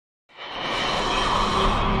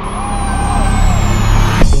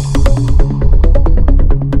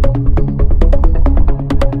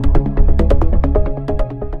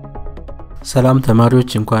ሰላም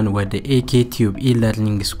ተማሪዎች እንኳን ወደ ኤኬ ቲዩብ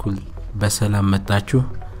ኢለርኒንግ ስኩል በሰላም መጣችሁ።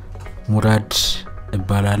 ሙራድ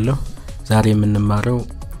እባላለሁ። ዛሬ የምንማረው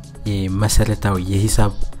የመሰረታዊ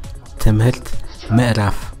የሂሳብ ትምህርት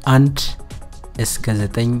ምዕራፍ 1 እስከ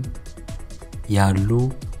 9 ያሉ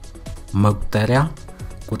መቁጠሪያ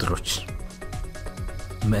ቁጥሮች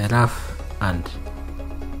ምዕራፍ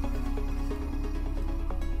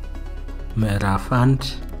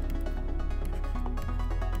 1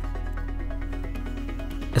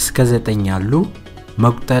 እስከ 9 ያሉ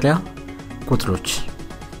መቁጠሪያ ቁጥሮች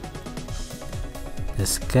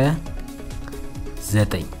እስከ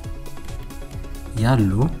 9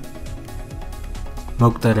 ያሉ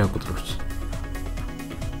መቁጠሪያ ቁጥሮች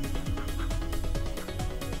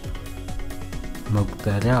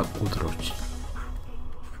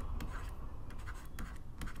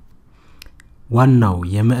ዋናው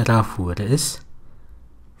የምዕራፉ ርዕስ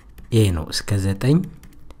ኤ ነው። እስከ 9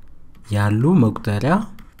 ያሉ መቁጠሪያ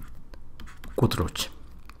ቁጥሮች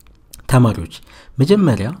ተማሪዎች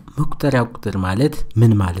መጀመሪያ መቁጠሪያ ቁጥር ማለት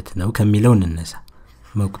ምን ማለት ነው ከሚለው እንነሳ።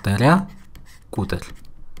 መቁጠሪያ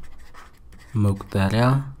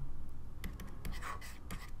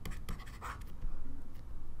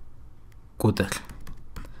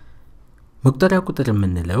ቁጥር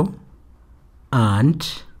የምንለው 1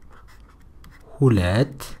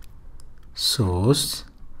 2 3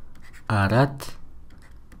 4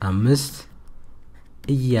 5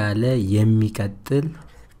 እያለ የሚቀጥል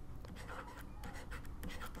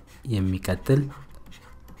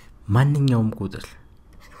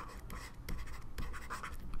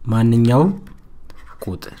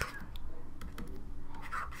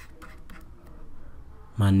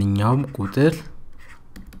ማንኛውም ቁጥር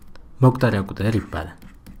መቁጠሪያ ቁጥር ይባላል።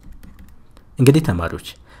 እንግዲህ ተማሪዎች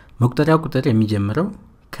መቁጠሪያ ቁጥር የሚጀምረው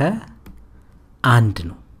ከ1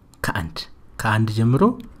 ነው። ከአንድ ጀምሮ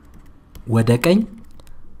ወደ ቀኝ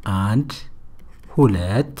 1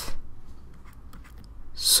 2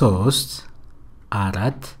 3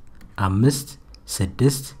 4 5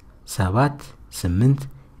 6 7 8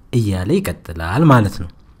 እያለ ይቀጥላል ማለት ነው።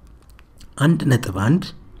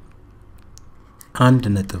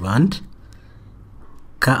 1.1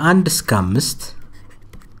 ከ1 እስከ 5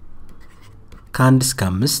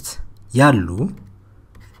 ያሉ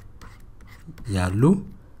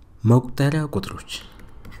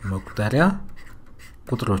መቁጠሪያ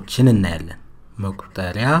ቁጥሮችን እናያለን።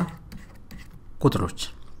 መቁጠሪያ ቁጥሮች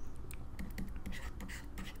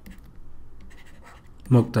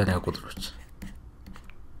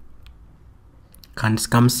ከ1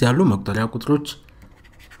 እስከ 5 ያሉ መቁጠሪያ ቁጥሮች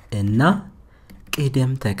እና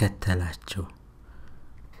ቅደም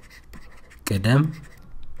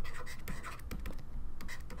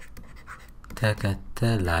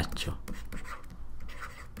ተከተላቸው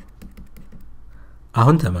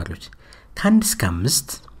አሁን ተማሪዎች ከ1 እስከ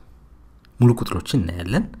 5 ሙሉ ቁጥሮችን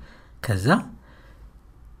እናያለን። ከዛ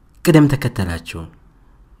ቅደም ተከተላቸው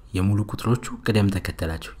የሙሉ ቁጥሮቹ ቅደም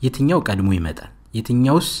ተከተላቸው የትኛው ቀድሞ ይመጣል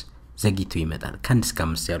የትኛውስ ዘግይቶ ይመጣል ከ1 እስከ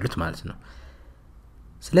 5 ያሉት ማለት ነው።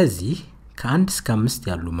 ስለዚህ ከ1 እስከ 5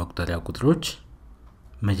 ያሉ መቁጠሪያ ቁጥሮች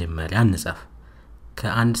መጀመሪያ እንጻፍ።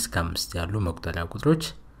 ከ1 እስከ 5 ያሉ መቁጠሪያ ቁጥሮች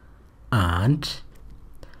 1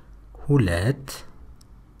 2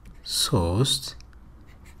 3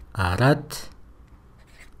 4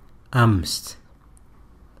 5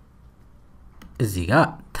 እዚህ ጋር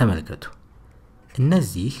ተመልከቱ።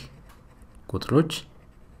 እነዚህ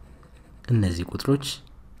ቁጥሮች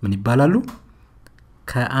ምን ይባላሉ?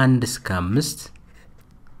 ከ1 እስከ 5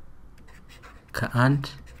 ከ1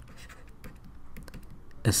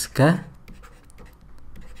 እስከ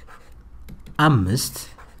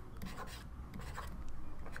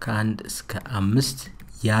 5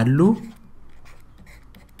 ያሉ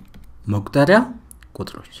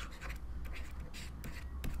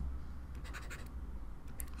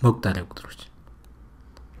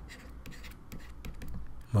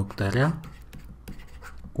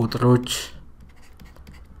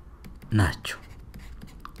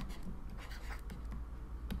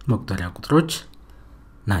መቁጠሪያ ቁጥሮች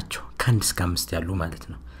ናቸው። ከ1 እስከ 5 ያሉ ማለት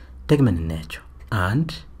ነው። ደግመን እናያቸው።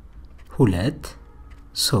 1 2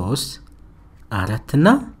 3 4 እና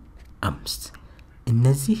 5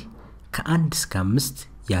 እነዚህ ከ1 እስከ 5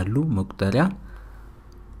 ያሉ መቁጠሪያ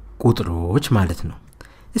ቁጥሮች ማለት ነው።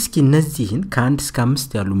 እስኪ እነዚህን ከ1 እስከ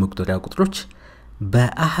 5 ያሉ መቁጠሪያ ቁጥሮች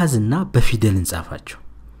በአሃዝና በፊደል እንጻፋቸው።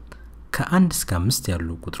 ከ1 እስከ 5 ያሉ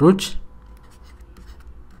ቁጥሮች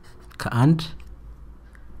ከ1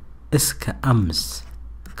 እስከ 5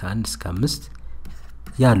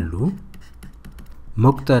 ያሉ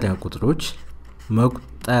መቁጠሪያ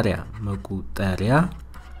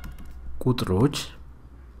ቁጥሮች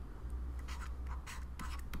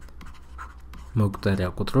መቁጠሪያ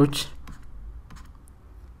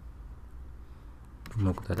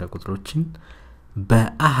ቁጥሮችን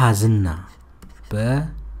በአሃዝና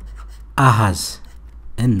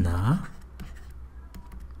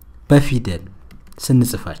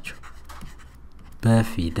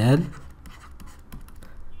በፊደል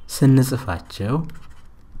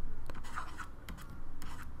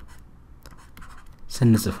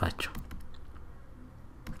ስንጽፋቸው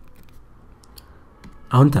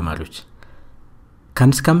አሁን ተማሪዎች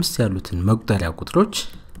ከአንድ እስከ 5 ያሉትን መቁጠሪያ ቁጥሮች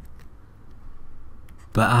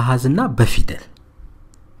በአሃዝና በፊደል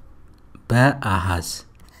በአሃዝ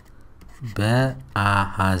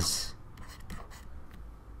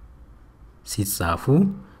ሲጻፉ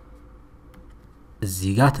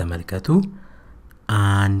እዚህ ጋር ተመልከቱ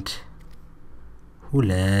 1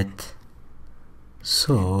 2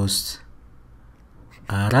 3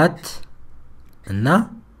 4 እና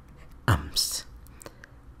 5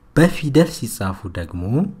 በፊደል ሲጻፉ ደግሞ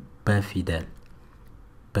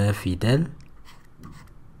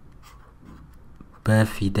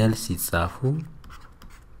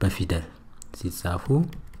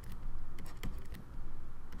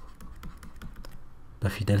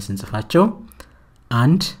በፊደል ስንጽፋቸው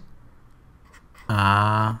 1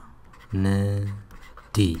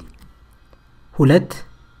 ዲ 2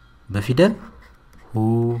 በፊደል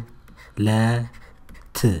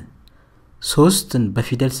ሁለት 3ን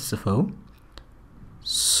በፊደል ጽፈው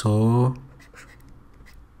ሶስት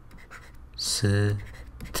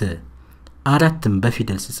 4ን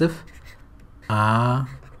በፊደል ጽፍ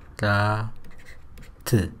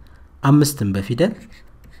 4 5ን በፊደል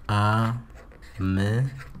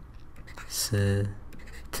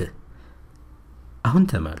 5 አሁን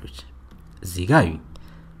ተማሪዎች እዚህ ጋር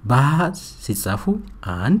በአሃዝ ሲጻፉ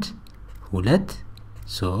 1 2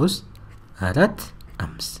 3 4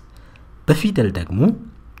 5 በፊደል ደግሞ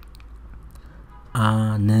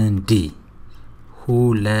 1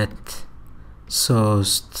 2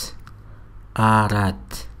 3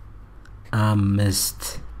 4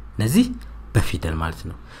 5 እነዚህ በፊደል ማለት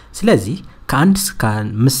ነው ስለዚህ ከ1 እስከ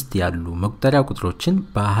 5 ያሉ መቁጠሪያ ቁጥሮችን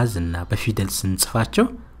በአሃዝና በፊደል ስንጽፋቸው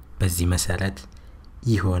በዚህ መሰረት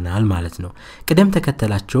ይሆናል ማለት ነው ቅደም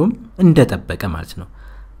ተከተላቸውም እንደተጠበቀ ማለት ነው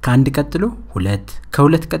ከ1 ቀጥሎ 2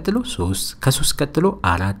 ከ2 ቀጥሎ 3 ከ3 ቀጥሎ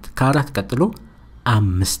 4 ከ4 ቀጥሎ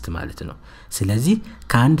 5 ማለት ነው ስለዚህ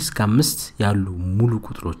ከ1 እስከ 5 ያሉ ሙሉ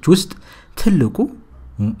ቁጥሮች ውስጥ ትልቁ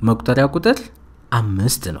መቁጠሪያ ቁጥር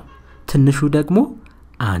 5 ነው ትንሹ ደግሞ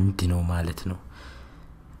 1 ነው ማለት ነው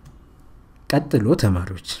ቀጥሎ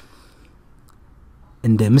ተማሪዎች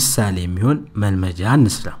እንደ ምሳሌ የሚሆን መልመጃ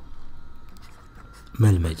እንስራ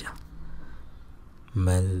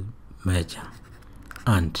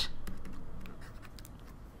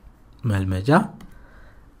መልመጃ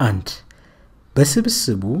 1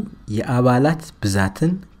 በስብስቡ የአባላት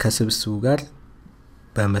ብዛትን ከስብስቡ ጋር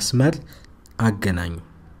በመስመር አገናኙ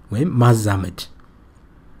ወይም ማዛመድ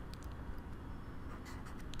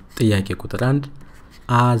ጥያቄ ቁጥር 1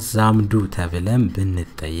 አዛምዱ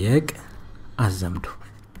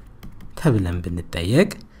ተብለን ብንጠየቅ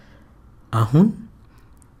አሁን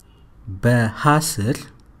በሐስር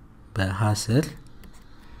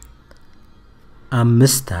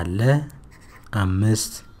 5 አለ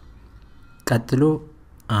 5 ቀጥሎ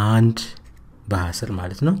 1 በሐስር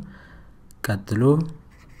ማለት ነው ቀጥሎ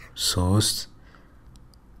 3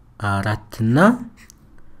 4 እና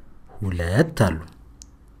 2 አሉ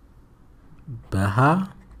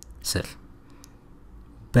በሐስር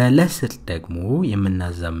በለስር ደግሞ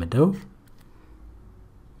የምናዛምደው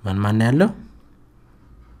ማን ያለው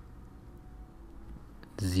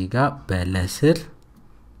እዚህ ጋር በለስር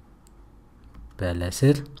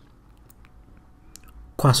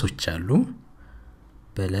ኳሶች አሉ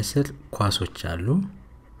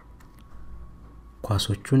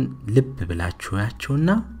ኳሶቹን ልብ ብላችሁ ያቸውና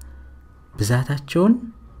ብዛታቸውን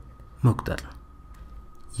መቁጠር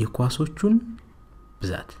የኳሶቹን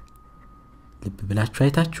ብዛት ልብ ብላችሁ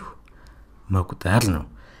አይታችሁ መቁጠር ነው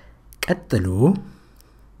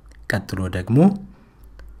ቀጥሎ ደግሞ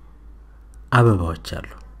አበባዎች አሉ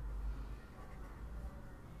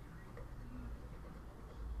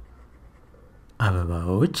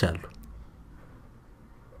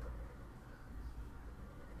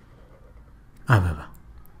አበባ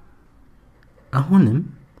አሁንም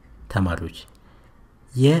ተማሪዎች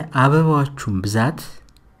የአበባዎቹን ብዛት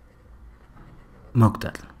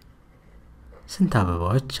መቁጠር ስንት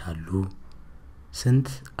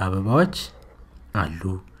አበባዎች አሉ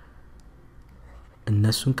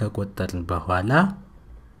እነሱን ከቆጠርን በኋላ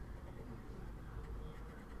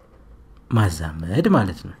ማዛመድ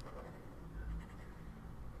ማለት ነው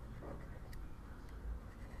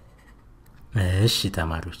እሺ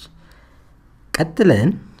ተማሪዎች ቀጥለን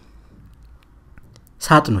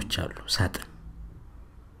ሳጥኖች አሉ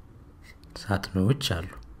ሳጥኖች አሉ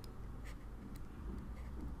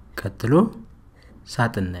ቀጥሎ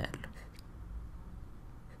ሳጥን ነው ያለው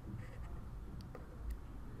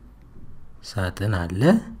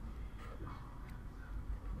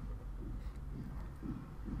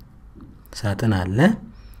ሳጥን አለ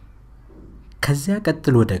ከዚያ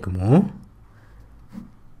ቀጥሎ ደግሞ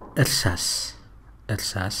እርሳስ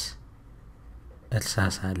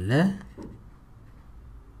አለ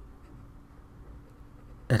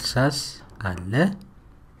እርሳስ አለ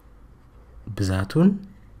ብዛቱን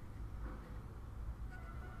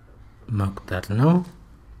መቁጠር ነው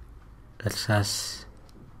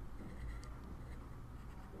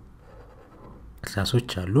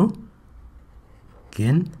እርሳሶች አሉ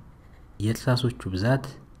ግን የእርሳሶቹ ብዛት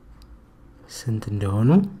ስንት እንደሆኑ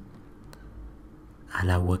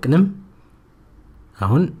አላወቅንም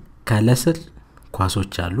አሁን ከለስር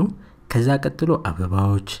ኳሶች አሉ ከዛ ቀጥሎ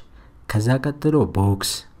አበባዎች ከዛ ቀጥሎ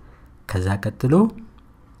ቦክስ ከዛ ቀጥሎ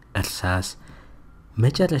እርሳስ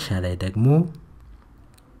መጨረሻ ላይ ደግሞ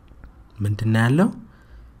ምንድነው ያለው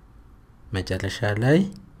መጨረሻ ላይ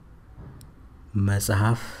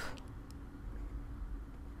መጽሐፍ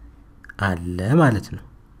አለ ማለት ነው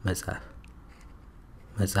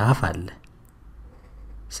መጽሐፍ አለ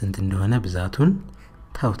ስንት እንደሆነ ብዛቱን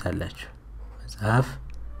ታውታላችሁ መጽሐፍ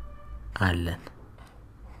አለን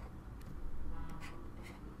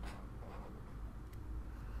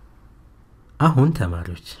አሁን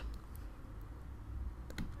ተማሪዎች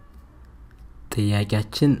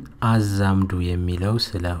ጥያቄያችን አዛምዱ የሚለው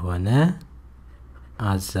ስለሆነ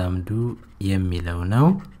አዛምዱ የሚለው ነው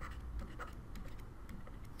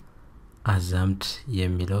አዛምድ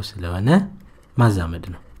የሚለው ስለሆነ ማዛመድ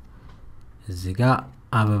ነው እዚህ ጋር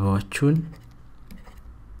አበባዎቹን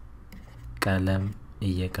ቀለም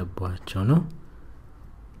እየቀባቸው ነው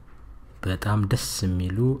በጣም ደስ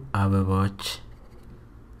የሚሉ አበባዎች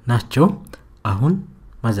ናቸው አሁን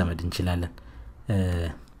ማዛመድ እንችላለን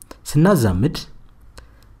ስናዛምድ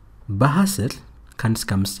በሐስር ከአንድ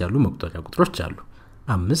እስከ 5 ያሉ መቁጠሪያ ቁጥሮች አሉ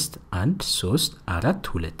 5 1 3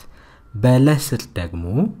 4 2 በለስር ደግሞ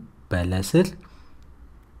በለስር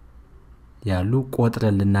ያሉ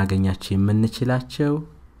ቆጥረን ልናገኛቸው የምንችላቸው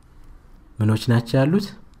ምኖች ናቸው ያሉት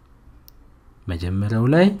መጀመሪያው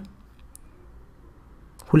ላይ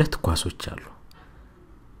 2 ኳሶች አሉ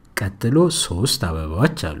ቀጥሎ 3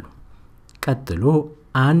 አበባዎች አሉ ቀጥሎ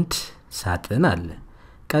 1 ሳጥን አለ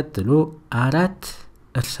ቀጥሎ 4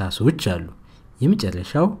 እርሳሶች አሉ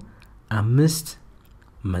የመጨረሻው 5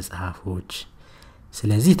 መጽሐፎች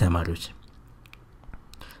ስለዚህ ተማሪዎች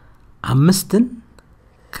 5ን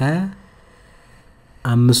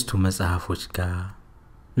ከ5ቱ መጽሐፎች ጋር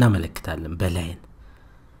እናመለክታለን በላይን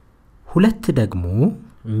 2 ደግሞ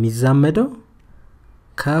የሚዛመደው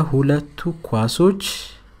ከሁለቱ ኳሶች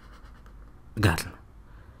ጋር ነው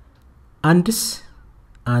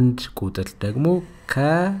አንድ ቁጥር ደግሞ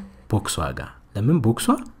ከቦክሷ ጋር ለምን ቦክሷ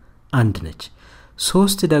 1 ነች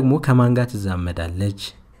 3 ደግሞ ከማን ጋር ትዛመዳለች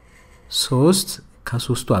 3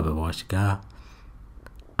 ከ3ቱ አበባዎች ጋር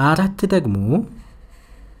 4 ደግሞ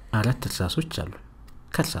 4 እርሳሶች አሉ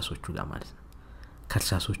ከእርሳሶቹ ጋር ማለት ነው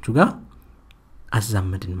ከእርሳሶቹ ጋር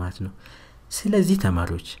አዛመድን ማለት ነው ስለዚህ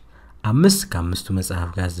ተማሪዎች 5 ከ5ቱ መጽሐፍ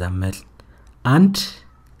ጋር አዛመድ 1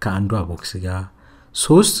 ከአንዷ ቦክስ ጋር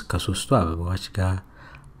 3 ከ3ቱ አበባዎች ጋር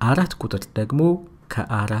 4 ቁጥር ደግሞ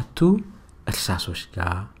ከ4ቱ እርሳሶች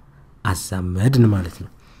ጋር አዛመድን ማለት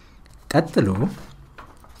ነው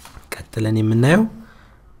ቀጥለን የምናየው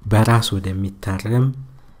በራስ ወደሚታረም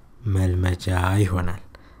መልመጃ ይሆናል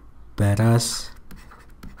በራስ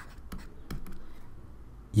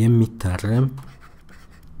የሚታረም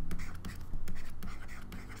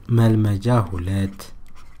መልመጃ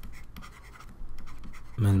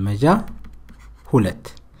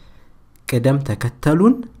 2 ቅደም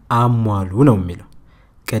ተከተሉን አሟሉ ነው የሚለው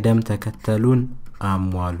ቅደም ተከተሉን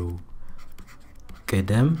አሟሉ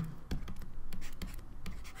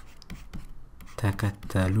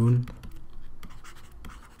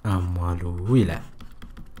ይላል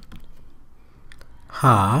ሀ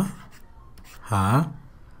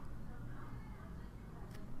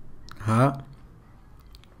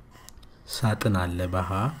ሳጥን አለ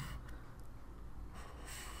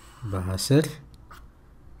በሐስር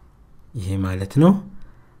ይሄ ማለት ነው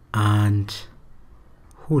 1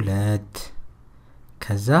 2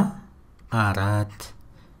 ከዛ 4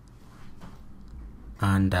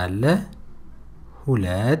 1 አለ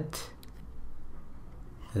 2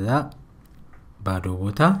 ከዛ ባዶ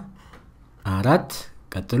ቦታ 4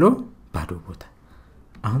 ቀጥሎ ባዶ ቦታ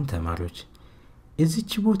አሁን ተማሪዎች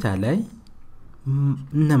እዚች ቦታ ላይ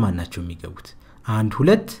እነማን ናቸው የሚገቡት? 1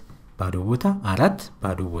 2 ባዶ ቦታ 4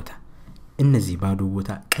 ባዶ ቦታ እነዚህ ባዶ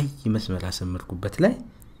ቦታ ቀይ መስመር ያሰመርኩበት ላይ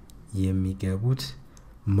የሚገቡት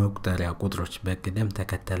መቁጠሪያ ቁጥሮች በቅደም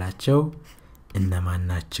ተከተላቸው እነማን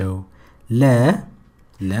ናቸው?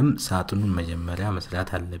 ለም ሳጥኑን መጀመሪያ መስራት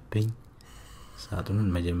አለብኝ። ሳጥኑን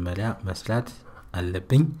መጀመሪያ መስራት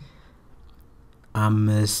አለብኝ።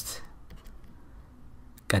 5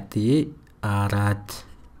 ቀጥዬ 4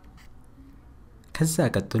 ከዛ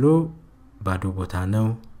ቀጥሎ ባዶ ቦታ ነው።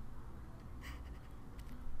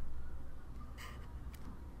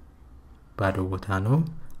 ባዶ ቦታ ነው።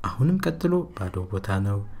 አሁንም ቀጥሎ ባዶ ቦታ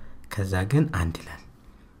ነው። ከዛ ግን 1 ይላል።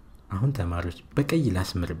 አሁን ተማሪዎች በቀይ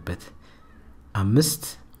ላስምርበት 5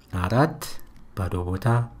 4 ባዶ ቦታ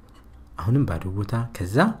አሁንም ባዶ ቦታ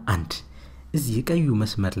ከዛ 1 እዚህ ቀዩ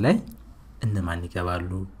መስመር ላይ እነማን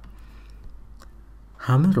ይገባሉ?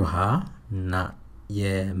 ሐምሮሃ እና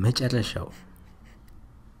የመጨረሻው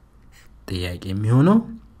ጥያቄ የሚሆነው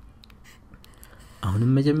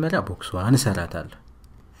አሁንም መጀመሪያ ቦክሷን እሰራታለሁ።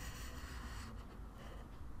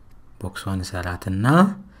 ቦክሷን እሰራትና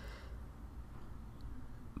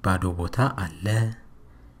ባዶ ቦታ አለ።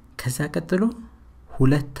 ከዛ ቀጥሎ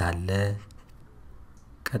 2 አለ።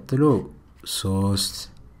 ቀጥሎ 3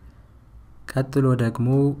 ቀጥሎ ደግሞ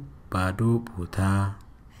ባዶ ቦታ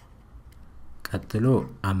ቀጥሎ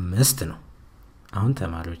 5 ነው። አሁን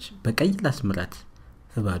ተማሪዎች በቀይ ላስምራት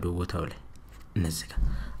ባዶ ቦታው ላይ እነዚህ ጋር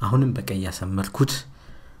አሁንም በቀይ ያሰመርኩት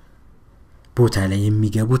ቦታ ላይ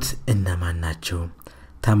የሚገቡት እነማን ናቸው?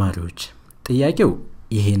 ተማሪዎች ጥያቄው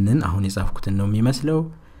ይሄንን አሁን የጻፍኩትን ነው የሚመስለው።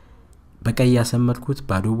 በቀይ ያሰመርኩት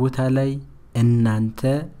ባዶ ቦታ ላይ እናንተ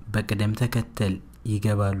በቅደም ተከተል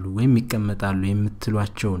ይገባሉ ወይም ይቀመጣሉ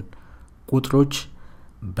የምትሏቸውን ቁጥሮች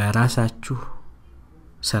በራሳችሁ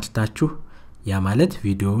ሰርታችሁ ያ ማለት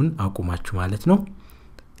ቪዲዮውን አቁማችሁ ማለት ነው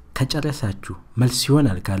ከጨረሳችሁ መልስ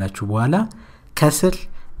ይሆናል ካላችሁ በኋላ ከስር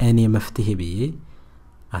እኔ መፍትሄ ብዬ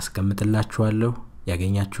አስቀምጥላችኋለሁ።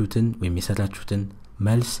 ያገኛችሁትን ወይም የሰራችሁትን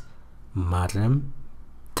መልስ ማረም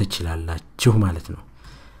ትችላላችሁ ማለት ነው።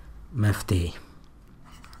 መፍትሄ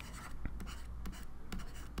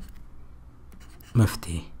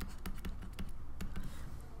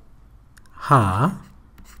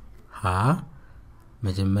ሀ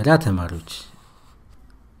መጀመሪያ ተማሪዎች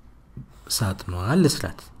ሳጥኗን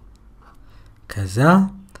ልስራት። ከዛ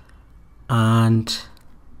 1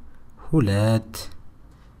 2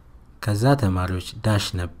 ከዛ ተማሪዎች ዳሽ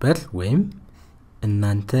ነበር ወይም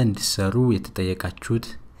እናንተ እንዲሰሩ የተጠየቃችሁት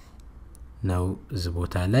ነው እዚህ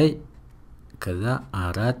ቦታ ላይ። ከዛ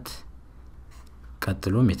 4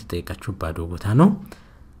 ቀጥሎም የተጠየቃችሁ ባዶ ቦታ ነው።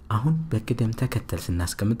 አሁን በቅደም ተከተል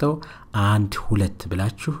ስናስቀምጠው 1 2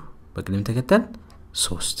 ብላችሁ በቅደም ተከተል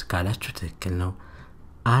 3 ካላችሁ ትክክል ነው።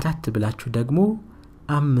 4 ብላችሁ ደግሞ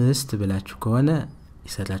 5 ብላችሁ ከሆነ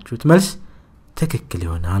የሰራችሁት መልስ ትክክል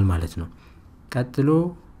ይሆናል ማለት ነው። ቀጥሎ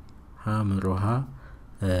ሐምሮሃ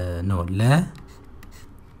ነው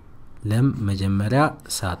ለም መጀመሪያ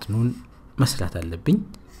ሳጥኑን መስራት አለብኝ።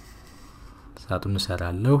 ሳጥኑን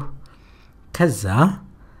ሰራለሁ። ከዛ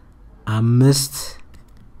 5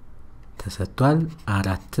 ተሰጥቷል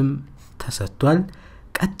 4ም ተሰጥቷል።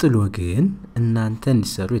 ቀጥሎ ግን እናንተ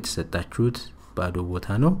እንዲሰሩ የተሰጣችሁት ባዶ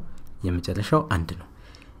ቦታ ነው። የመጨረሻው 1 ነው።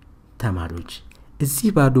 ተማሪዎች እዚህ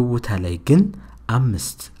ባዶ ቦታ ላይ ግን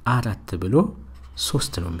 5 4 ብሎ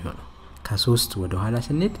 3 ነው የሚሆነው። ከ3 ወደ ኋላ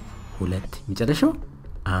ስንሄድ 2 መጨረሻው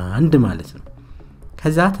 1 ማለት ነው።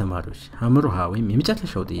 ከዛ ተማሪዎች ሐምሮሃ ወይም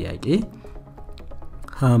የመጨረሻው ጥያቄ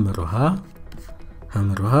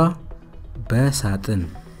ሐምሮሃ በሳጥን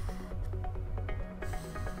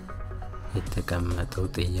የተቀመጠው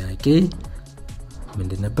ጥያቄ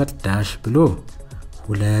ምንድን ነበር? ዳሽ ብሎ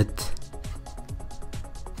 2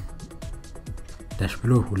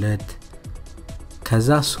 ከዛ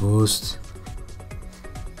 3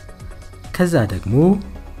 ከዛ ደግሞ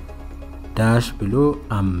ዳሽ ብሎ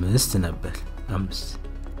 5 ነበር 5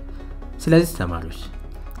 ስለዚህ ተማሪዎች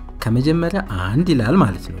ከመጀመሪያ 1 ይላል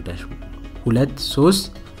ማለት ነው። ዳሽ 2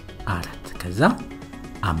 3 4 ከዛ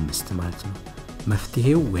 5 ማለት ነው።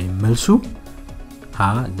 መፍትሄው ወይም መልሱ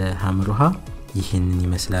ለሐምሮሃ ይሄንን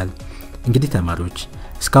ይመስላል። እንግዲህ ተማሪዎች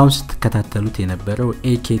እስካሁን ስትከታተሉት የነበረው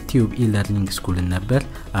ኤኬቲዩብ ኢለርኒንግ ስኩል ነበር።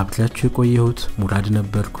 አብራችሁ የቆየሁት ሙራድ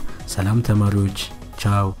ነበርኩ። ሰላም ተማሪዎች፣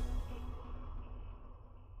 ቻው።